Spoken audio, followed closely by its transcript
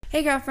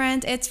Hey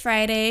girlfriends, it's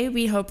Friday.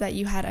 We hope that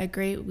you had a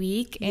great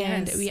week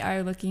and Yes. we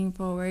are looking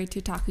forward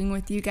to talking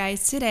with you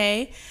guys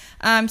today.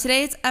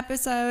 Today's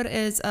episode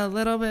is a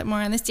little bit more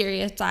on the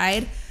serious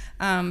side.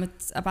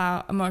 It's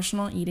about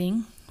emotional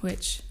eating,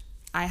 which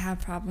I have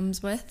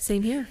problems with.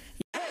 Same here.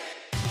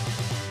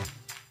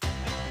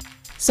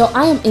 So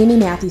I am Amy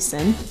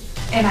Mathewson,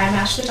 And I'm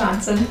Ashley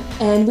Johnson.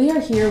 and we are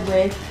here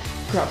with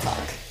Girl Talk.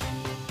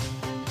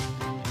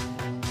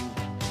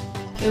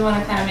 We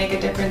want to kind of make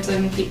a difference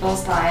in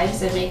people's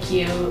lives and make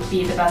you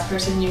be the best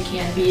person you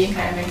can be and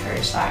kind of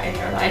encourage that in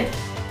your life.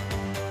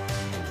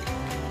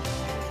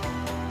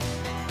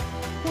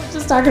 We're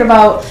just talking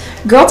about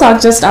Girl Talk,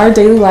 just our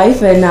daily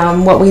life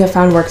and what we have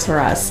found works for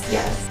us.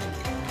 Yes.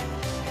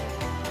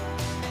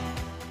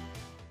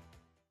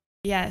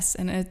 Yes,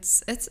 and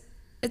it's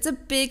a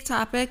big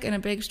topic and a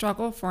big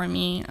struggle for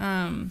me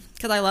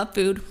because I love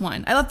food.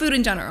 One, I love food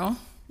in general.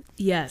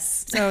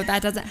 Yes. So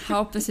that doesn't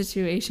help the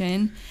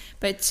situation.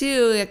 But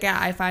two,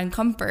 I find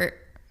comfort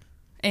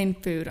in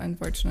food,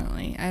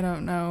 unfortunately. I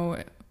don't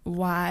know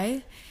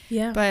why.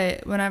 Yeah.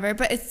 But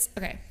it's,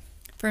 okay.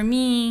 For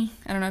me,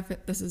 I don't know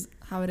if this is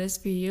how it is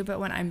for you, but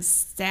when I'm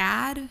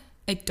sad,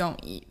 I don't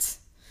eat.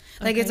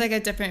 Like, it's Okay.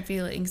 like a different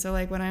feeling. So,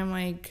 like, when I'm,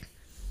 like,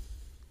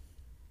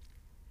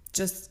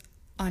 just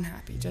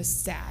unhappy,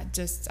 just sad,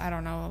 just, I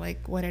don't know,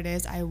 like, what it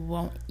is, I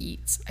won't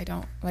eat.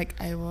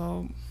 I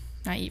will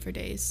not eat for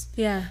days.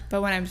 Yeah.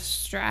 But when I'm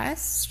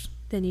stressed,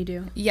 Then you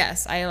do.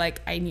 yes,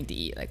 I need to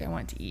eat. Like, I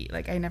want to eat.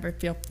 Like, I never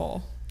feel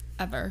full,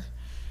 ever.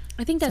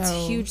 I think that's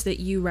So- huge that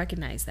you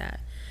recognize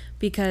that,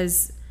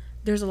 because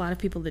there's a lot of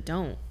people that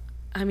don't.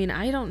 I mean,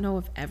 I don't know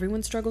if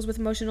everyone struggles with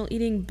emotional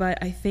eating, but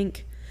I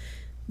think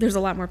there's a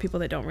lot more people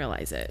that don't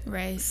realize it.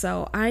 Right.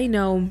 So I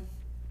know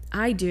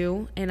I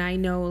do, and I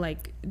know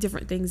like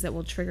different things that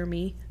will trigger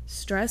me.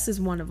 Stress is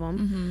one of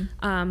them.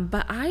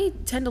 But I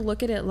tend to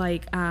look at it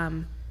like,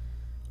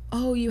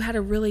 oh, you had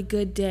a really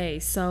good day,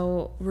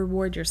 so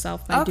reward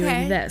yourself by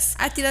doing this.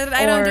 I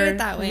don't do Or- it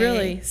that way.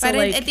 really? So, But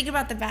like- I think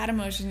about the bad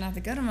emotion, not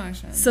the good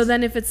emotion. So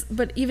then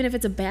even if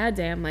it's a bad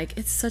day, I'm like,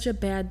 it's such a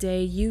bad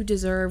day. You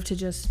deserve to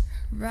just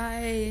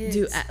right.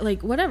 do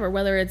like whatever,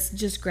 whether it's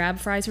just grab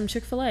fries from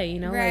Chick-fil-A, you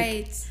know?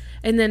 Right. Like,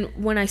 and then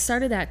when I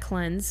started that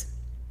cleanse,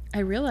 I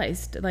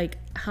realized like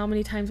how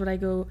many times would I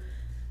go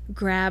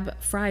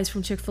grab fries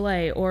from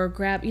Chick-fil-A or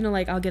grab,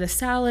 like I'll get a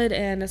salad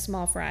and a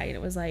small fry, and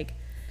it was like,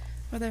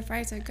 Well, their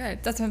fries are good.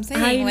 That's what I'm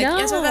saying. I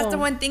Like, so that's the know.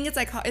 one thing. It's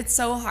like it's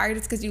so hard.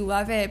 It's because you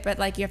love it, but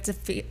like you have to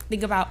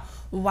think about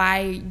why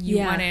you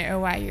Yeah. want it or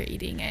why you're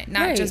eating it,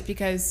 not Right. just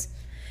because.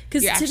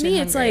 because You're to actually me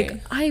it's hungry.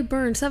 like I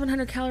burned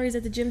 700 calories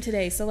at the gym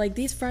today, so like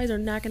these fries are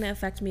not going to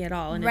affect me at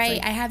all. And Right, it's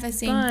like, I have the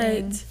same but-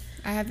 thing.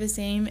 I have the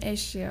same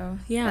issue.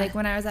 Yeah. Like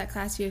when I was at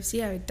Class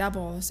UFC, I would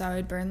double, so I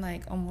would burn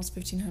like almost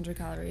 1,500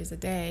 calories a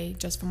day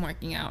just from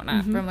working out,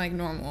 not Mm-hmm. from like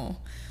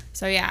normal.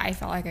 So yeah, I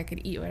felt like I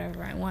could eat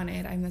whatever I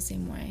wanted. I'm the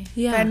same way.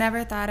 Yeah. But I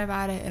never thought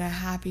about it in a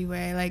happy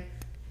way. Like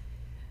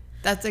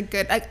that's a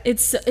good. Like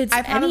it's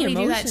I probably any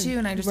do that emotion. too,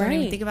 and I just don't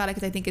even think about it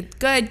because I think it's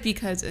good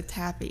because it's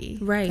happy.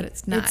 Right. But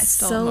it's not. It's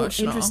still so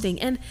emotional.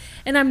 interesting. And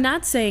I'm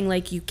not saying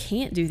like you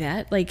can't do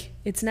that. Like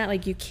it's not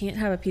like you can't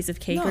have a piece of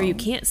cake or No. you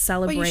can't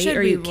celebrate should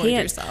or you reward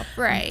can't yourself.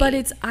 Right.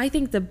 But I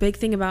think the big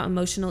thing about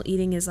emotional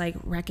eating is like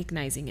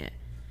recognizing it.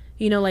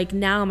 Like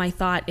now my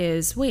thought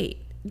is, wait,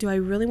 do I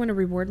really want to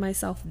reward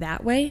myself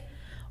that way?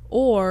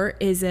 Or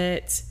is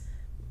it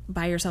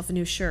buy yourself a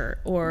new shirt?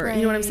 Or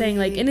you know what I'm saying?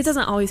 Like, and it Right.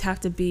 doesn't always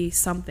have to be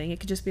something. It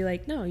could just be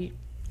like, no,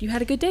 you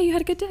had a good day. You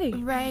had a good day.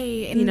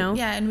 Right. And, You know?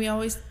 Yeah, and we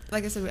always,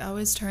 like I said, we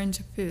always turn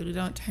to food. We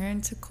don't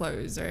turn to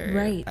clothes or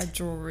Right. a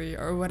jewelry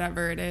or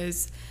whatever it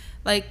is.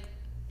 Like,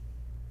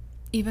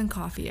 even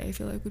coffee, I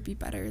feel like would be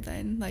better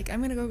than, like, I'm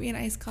going to go get an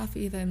iced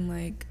coffee than,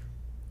 like,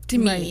 to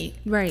me,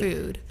 Right.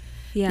 food.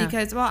 Yeah.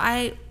 Because, well,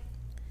 I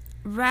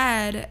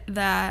read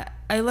that,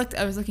 I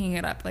was looking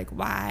it up, like,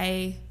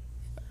 why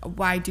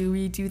do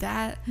we do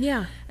that?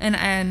 Yeah.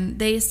 And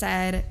they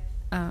said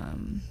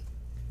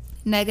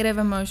negative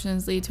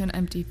emotions lead to an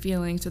empty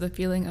feeling, so the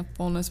feeling of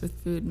fullness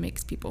with food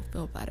makes people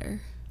feel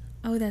better.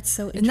 Oh, that's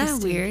so Isn't interesting.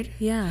 that weird?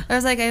 Yeah. I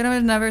was like, I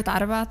never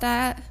thought about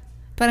that.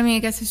 But I mean, I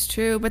guess it's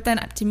true. But then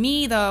to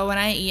me, though, when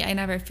I eat, I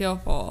never feel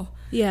full.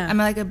 Yeah. I'm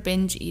like a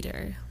binge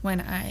eater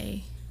when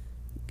I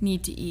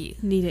need to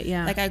eat. Need it,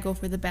 yeah. Like I go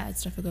for the bad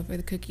stuff. I go for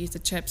the cookies, the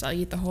chips. I'll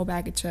eat the whole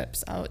bag of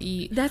chips. I'll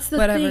eat That's the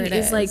whatever thing it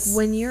is like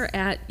when you're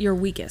at your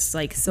weakest,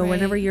 like so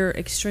whenever Right. you're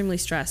extremely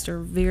stressed or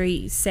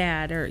very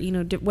sad or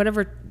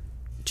whatever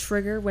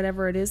trigger,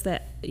 whatever it is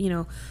that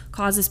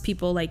causes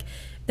people, like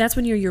that's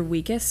when you're your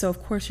weakest. So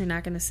of course you're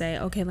not going to say,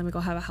 okay, let me go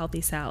have a healthy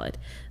salad.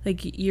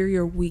 Like you're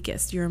your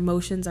weakest, your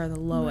emotions are the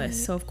lowest.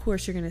 Right. So of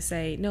course you're going to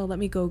say, no, let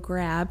me go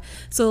grab.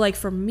 So like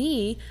for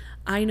me,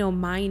 I know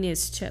mine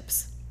is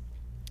chips.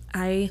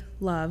 I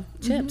love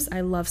chips.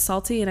 I love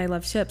salty and I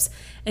love chips.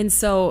 And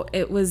so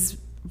it was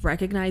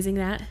recognizing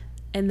that.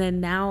 And then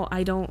now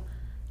I don't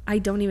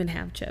even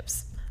have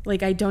chips.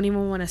 Like I don't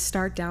even want to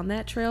start down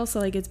that trail. So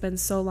like it's been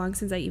so long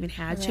since I even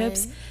had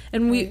chips. Right.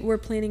 And Right. we're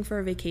planning for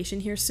a vacation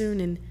here soon,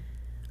 and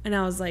And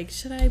I was like,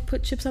 should I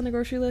put chips on the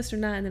grocery list or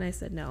not? And then I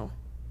said no.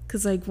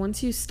 Because, like,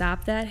 once you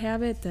stop that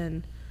habit,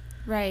 then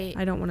Right.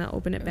 I don't want to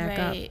open it back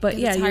up. Right. But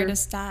 'Cause yeah, it's hard to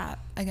stop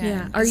again.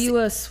 Yeah. Are you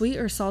a sweet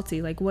or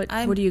salty? Like, what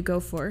do you go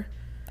for?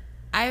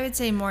 I would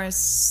say more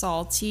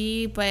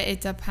salty, but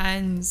it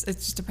depends. It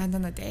just depends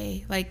on the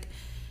day. Like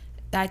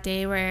that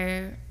day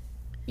where,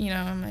 you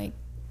know, I'm like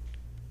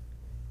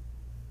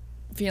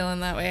feeling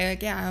that way.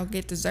 Like, yeah, I'll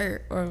get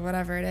dessert or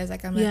whatever it is.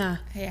 Like, I'm like,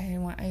 hey, I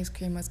want ice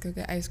cream. Let's go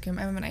get ice cream.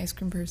 I'm an ice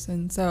cream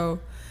person. So,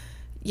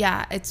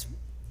 yeah, it's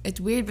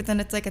weird. But then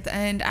it's like at the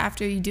end,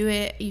 after you do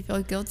it, you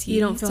feel guilty.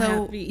 You don't feel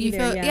happy either.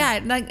 You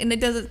feel, like, and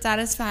it doesn't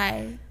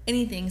satisfy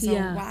anything. So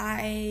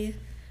why?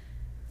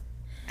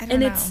 I don't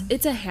know.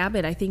 It's a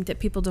habit, I think, that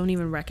people don't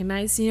even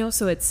recognize, you know?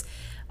 So it's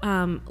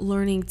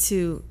learning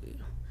to,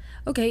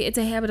 okay, it's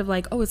a habit of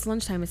like, oh, it's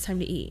lunchtime, it's time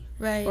to eat.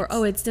 Right. Or,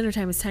 oh, it's dinner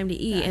time, it's time to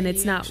eat. That and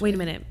it's not, actually, wait a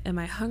minute, am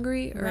I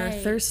hungry or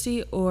right.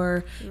 thirsty?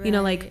 Or, you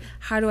know, like,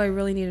 how do I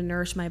really need to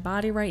nourish my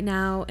body right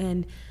now?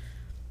 And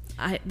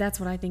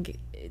that's what I think,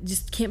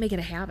 just can't make it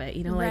a habit,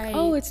 you know? Like,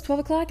 oh, it's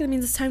 12 o'clock, that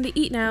means it's time to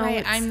eat now.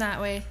 Right, I'm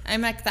that way.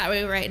 I'm like that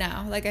way right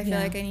now. Like, I feel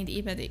like I need to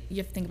eat, but you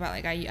have to think about,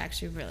 like, are you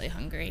actually really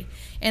hungry?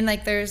 And,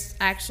 like, there's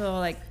actual,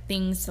 like,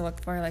 things to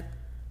look for, like,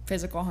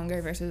 physical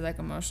hunger versus, like,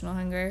 emotional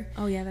hunger.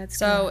 Oh, yeah, that's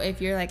so good.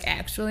 if you're, like,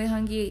 actually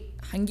hungry,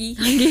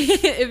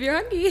 if you're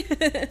hungry.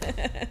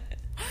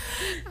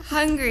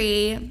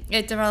 hungry,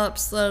 it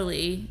develops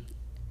slowly.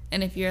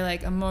 And if you're,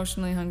 like,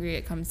 emotionally hungry,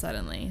 it comes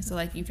suddenly. So,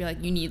 like, you feel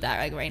like you need that,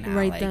 like, right now.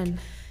 Right like, then.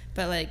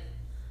 But, like,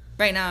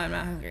 right now I'm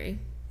not hungry.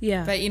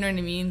 Yeah. But you know what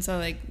I mean? So,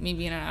 like,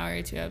 maybe in an hour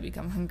or two I'll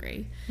become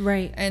hungry.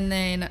 Right. And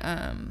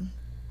then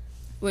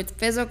with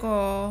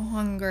physical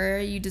hunger,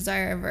 you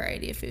desire a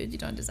variety of food. You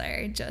don't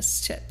desire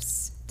just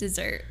chips,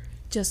 dessert.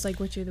 Just like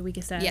what you're the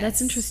weakest at. Yes.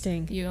 That's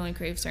interesting. You only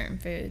crave certain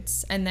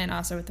foods. And then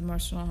also with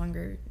emotional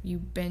hunger, you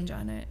binge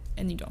on it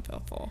and you don't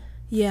feel full.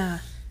 Yeah.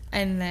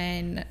 And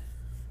then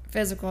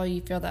physical,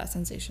 you feel that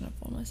sensation of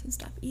fullness and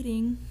stop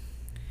eating.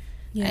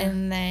 Yeah.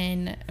 And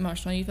then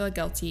emotional, you feel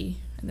guilty.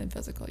 And then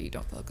physical, you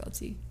don't feel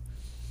guilty.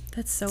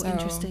 That's so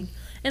interesting.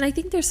 And I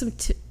think there's some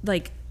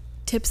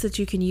tips that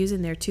you can use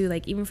in there too,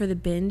 like even for the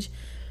binge.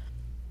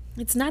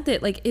 It's not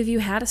that, like, if you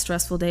had a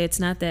stressful day, it's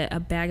not that a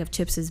bag of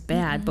chips is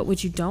bad, but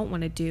what you don't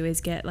want to do is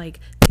get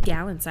like a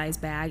gallon size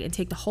bag and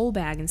take the whole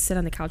bag and sit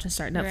on the couch and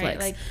start Netflix. Right,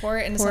 like pour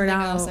it into something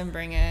else and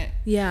bring it.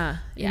 Yeah.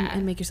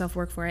 And make yourself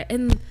work for it.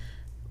 And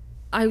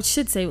I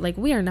should say, like,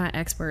 we are not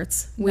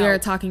experts. We are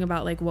talking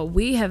about, like, what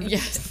we have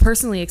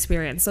personally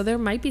experienced. So there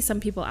might be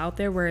some people out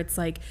there where it's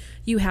like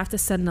you have to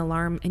set an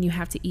alarm and you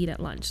have to eat at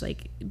lunch,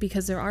 like,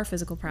 because there are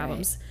physical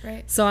problems.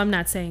 Right. So I'm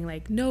not saying,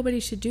 like, nobody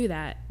should do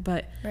that.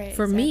 But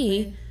for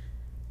me,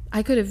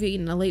 I could have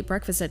eaten a late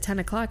breakfast at 10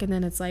 o'clock and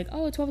then it's like,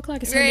 oh, 12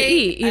 o'clock, it's time to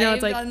eat. You know,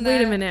 it's like,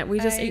 wait a minute, we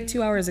just ate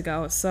 2 hours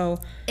ago. So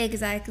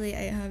exactly,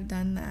 I have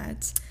done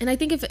that. And I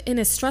think if in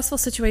a stressful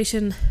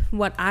situation,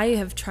 what I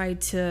have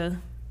tried to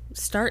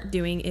start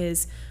doing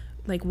is,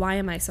 like, why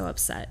am I so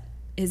upset?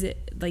 Is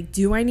it like,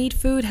 do I need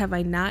food? Have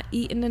I not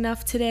eaten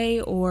enough today?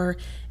 Or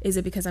is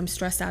it because I'm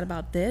stressed out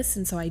about this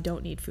and so I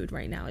don't need food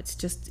right now? It's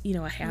just, you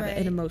know, a habit,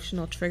 an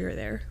emotional trigger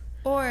there.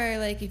 Or,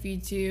 like, if you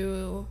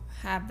do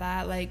have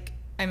that, like,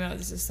 I know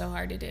this is so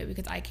hard to do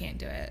because I can't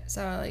do it.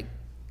 So, like,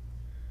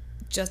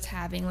 just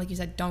having, like you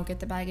said, don't get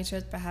the bag of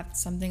chips, but have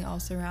something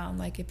else around.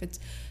 Like, if it's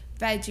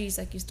veggies,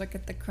 like, you still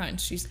get the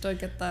crunch, you still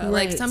get the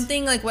like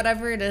something, like,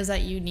 whatever it is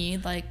that you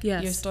need, like,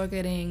 you're still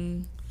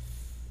getting,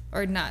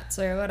 or nuts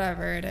or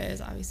whatever it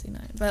is, obviously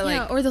not, but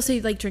like, or they'll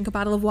say, like, drink a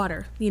bottle of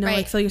water, you know,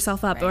 like, fill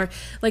yourself up, or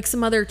like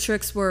some other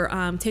tricks were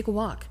take a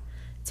walk,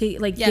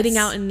 getting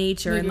out in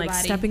nature, move and like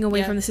body. Stepping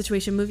away from the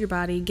situation, move your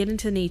body, get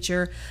into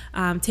nature,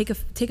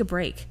 take a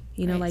break,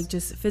 you know, like,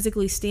 just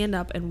physically stand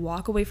up and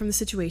walk away from the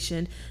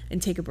situation and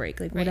take a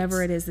break, like,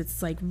 whatever it is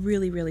that's, like,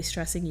 really, really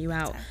stressing you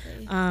out.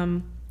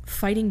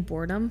 Fighting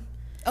boredom.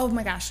 Oh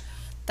my gosh,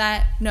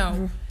 that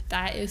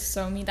is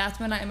so me. That's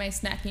when my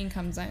snacking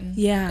comes in.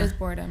 Is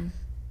boredom,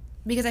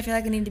 because I feel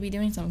like I need to be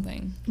doing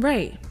something.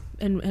 Right.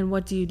 And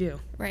what do you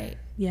do? Right.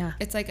 Yeah.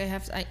 It's like I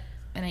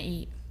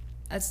eat.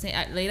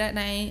 At late at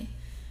night,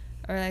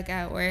 or like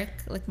at work,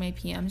 like my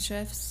PM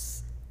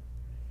shifts.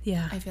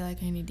 Yeah. I feel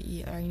like I need to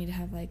eat, or I need to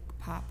have, like,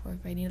 pop, or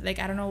if I need, like,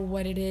 I don't know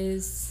what it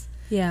is.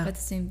 Yeah. But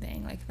the same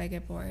thing. Like, if I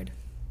get bored.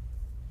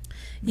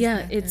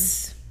 Yeah,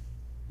 it's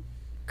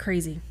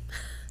crazy.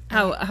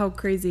 How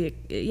crazy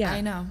it,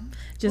 I know.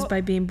 Just by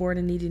being bored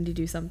and needing to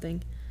do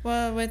something.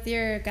 Well, with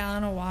your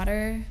gallon of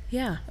water.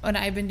 Yeah. And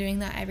I've been doing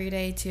that every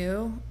day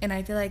too, and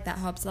I feel like that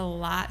helps a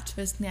lot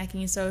with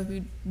snacking. So if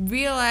you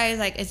realize,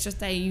 like, it's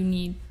just that you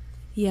need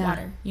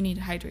water, you need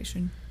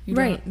hydration, you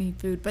don't need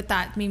food. But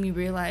that made me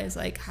realize,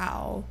 like,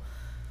 how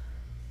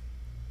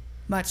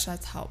much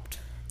that's helped.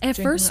 At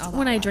first,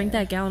 when I drank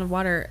that gallon of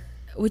water,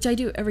 which I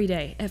do every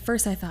day, at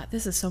first I thought,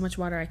 this is so much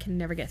water, I can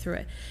never get through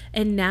it.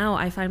 And now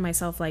I find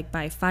myself, like,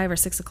 by 5 or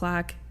 6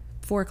 o'clock,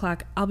 4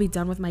 o'clock, I'll be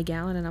done with my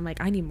gallon and I'm like,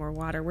 I need more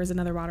water. Where's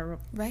another water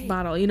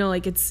bottle? You know,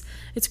 like, it's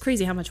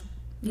crazy how much,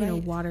 you know,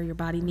 water your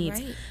body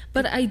needs.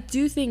 But I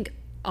do think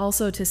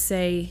also to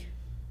say,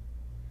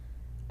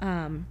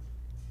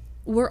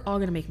 we're all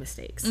going to make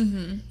mistakes.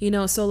 Mm-hmm. You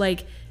know, so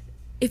like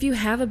if you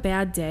have a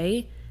bad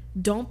day,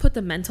 don't put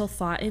the mental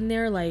thought in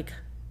there like,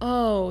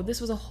 oh,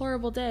 this was a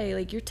horrible day.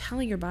 Like you're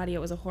telling your body it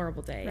was a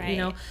horrible day, Right. you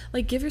know,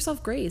 like give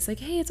yourself grace. Like,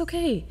 hey, it's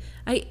okay.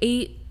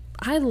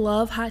 I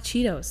love hot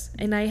Cheetos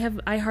and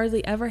I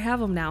hardly ever have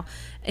them now.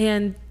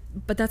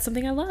 But that's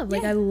something I love.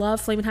 Like I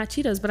love Flamin' Hot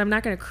Cheetos, but I'm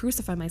not going to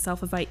crucify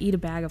myself if I eat a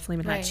bag of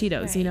Flamin' Hot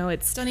Cheetos. Right. You know,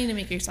 it's Still need to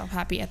make yourself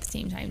happy at the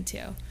same time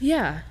too.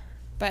 yeah.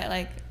 But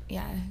like,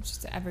 yeah, it's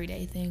just an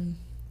everyday thing.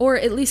 Or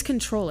at least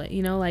control it,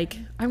 you know, like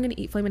I'm going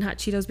to eat Flamin' Hot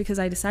Cheetos because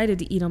I decided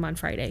to eat them on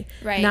Friday.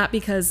 Right. Not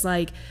because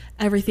like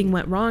everything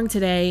went wrong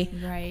today.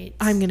 Right.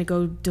 I'm going to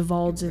go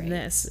divulge in Right.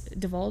 this.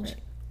 Divulge Right.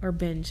 or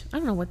binge. I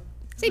don't know what.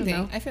 Same I thing.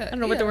 don't know. I feel. I don't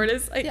know what the word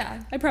is.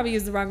 Yeah. I probably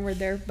used the wrong word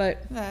there,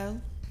 but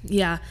Well.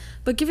 yeah.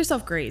 But give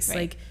yourself grace. Right.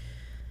 Like,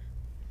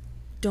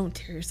 don't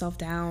tear yourself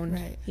down.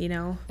 Right. You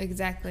know?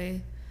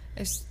 Exactly.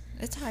 It's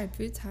hard.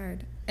 Food's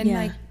hard. And Yeah.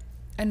 like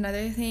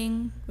another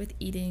thing with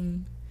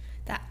eating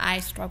that I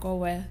struggle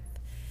with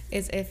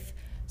is if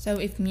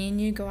me and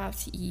you go out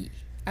to eat,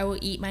 I will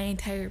eat my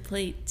entire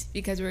plate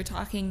because we're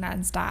talking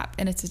nonstop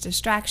and it's a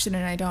distraction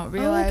and I don't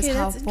realize okay,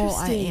 how that's full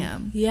I interesting.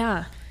 am.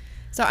 Yeah.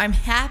 So I'm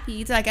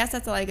happy. So I guess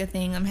that's like a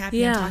thing. I'm happy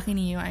Yeah. I'm talking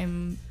to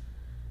you.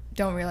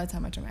 Don't realize how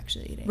much I'm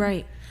actually eating.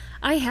 Right.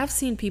 I have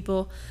seen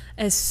people,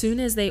 as soon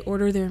as they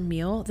order their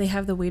meal, they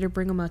have the waiter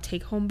bring them a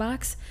take-home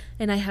box,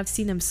 and I have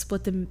seen them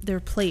split their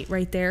plate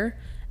right there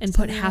and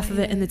put So half of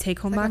it in the it's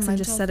take-home like a box and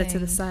just mental set it to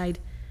the thing. side.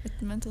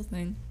 It's a mental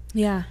thing.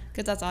 Yeah.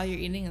 Because that's all you're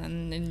eating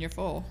and you're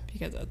full.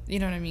 Because you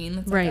know what I mean?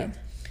 It's Right.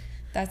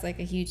 That's like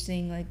a huge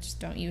thing. Like, just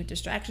don't eat with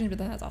distractions. But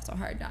then that's also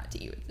hard not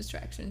to eat with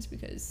distractions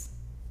because...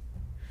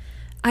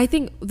 I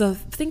think the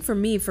thing for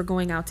me for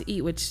going out to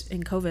eat, which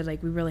in COVID,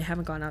 like we really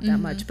haven't gone out that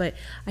much, but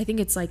I think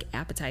it's like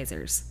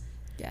appetizers.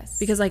 Yes.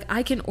 Because like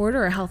I can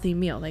order a healthy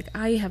meal. Like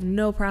I have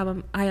no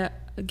problem. I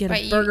get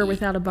Right, a you burger eat,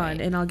 without a bun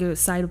right. and I'll get a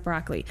side of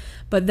broccoli.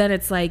 But then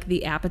it's like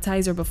the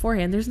appetizer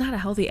beforehand. There's not a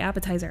healthy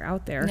appetizer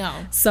out there. No.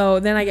 So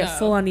then I get No.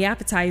 full on the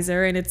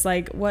appetizer and it's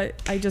like, what?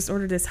 I just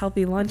ordered this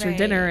healthy lunch or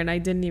dinner Right. and I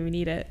didn't even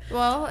eat it.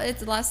 Well,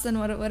 it's less than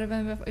what it would have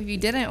been if you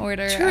didn't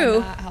order True. a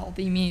not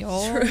healthy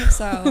meal. True.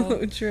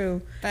 So,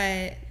 True.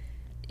 but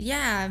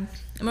yeah,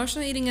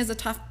 emotional eating is a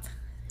tough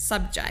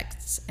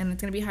subject and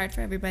it's going to be hard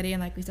for everybody.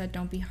 And like we said,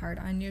 don't be hard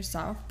on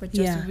yourself, but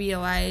just Yeah.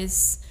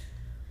 realize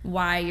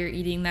why you're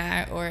eating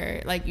that. Or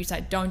like you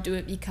said, don't do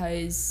it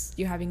because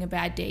you're having a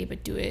bad day,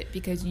 but do it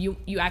because you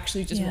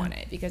actually just Yeah. want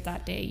it because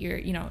that day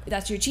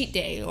that's your cheat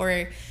day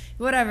or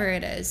whatever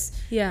it is.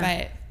 Yeah.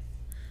 But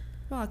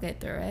we'll all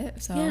get through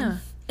it. So Yeah.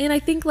 And I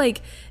think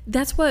like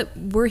that's what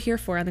we're here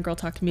for on the Girl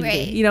Talk community.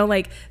 Right. You know,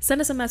 like send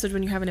us a message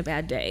when you're having a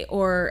bad day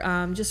or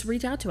just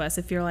reach out to us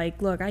if you're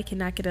like, look, I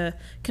cannot get a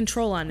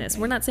control on this.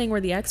 Right. We're not saying we're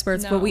the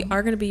experts, but No. we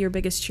are going to be your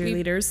biggest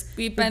cheerleaders.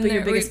 We've We'll been be there.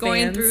 your biggest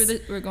fans.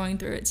 We're going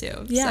through it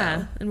too.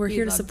 Yeah. So and we're we'd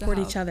here to love support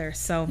help. each other.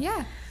 So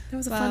Yeah. that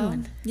was a Well, fun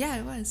one. Yeah,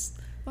 it was.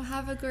 Well,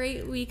 have a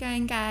great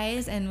weekend,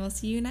 guys, and we'll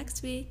see you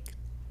next week.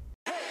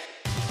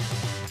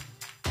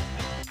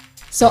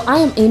 So I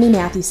am Amy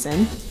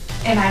Mathewson,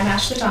 And I'm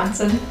Ashley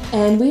Johnson.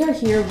 and we are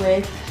here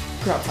with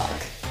Girl Talk.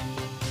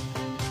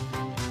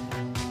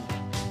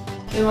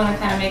 We want to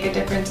kind of make a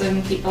difference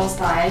in people's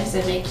lives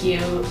and make you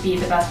be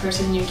the best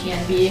person you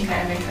can be and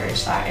kind of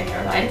encourage that in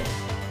your life.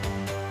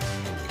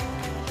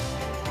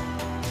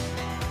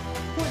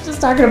 We're just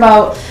talking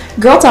about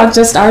Girl Talk,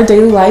 just our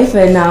daily life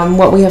and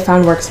what we have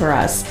found works for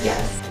us.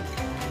 Yes.